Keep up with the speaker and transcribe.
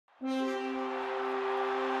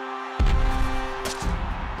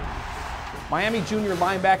Miami junior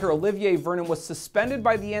linebacker Olivier Vernon was suspended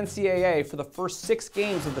by the NCAA for the first 6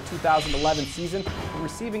 games of the 2011 season for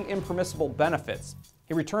receiving impermissible benefits.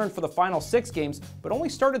 He returned for the final 6 games, but only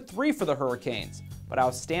started 3 for the Hurricanes. But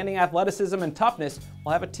outstanding athleticism and toughness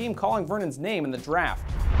will have a team calling Vernon's name in the draft.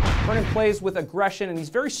 Vernon plays with aggression and he's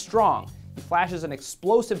very strong. He flashes an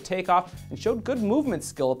explosive takeoff and showed good movement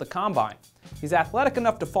skill at the combine. He's athletic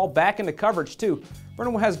enough to fall back into coverage too.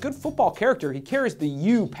 Vernon has good football character. He carries the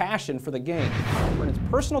U passion for the game. Vernon's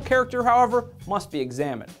personal character, however, must be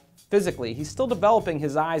examined. Physically, he's still developing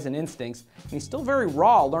his eyes and instincts, and he's still very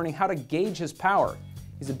raw learning how to gauge his power.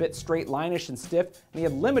 He's a bit straight-line-ish and stiff, and he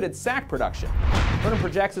had limited sack production. Vernon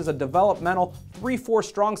projects as a developmental 3-4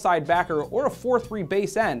 strong side backer or a 4-3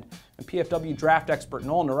 base end, and PFW draft expert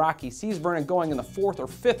Noel Naraki sees Vernon going in the 4th or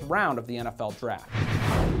 5th round of the NFL draft.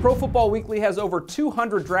 Pro Football Weekly has over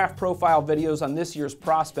 200 draft profile videos on this year's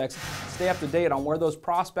prospects. To stay up to date on where those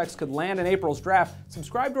prospects could land in April's draft,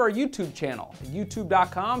 subscribe to our YouTube channel at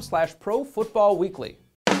youtube.com/profootballweekly.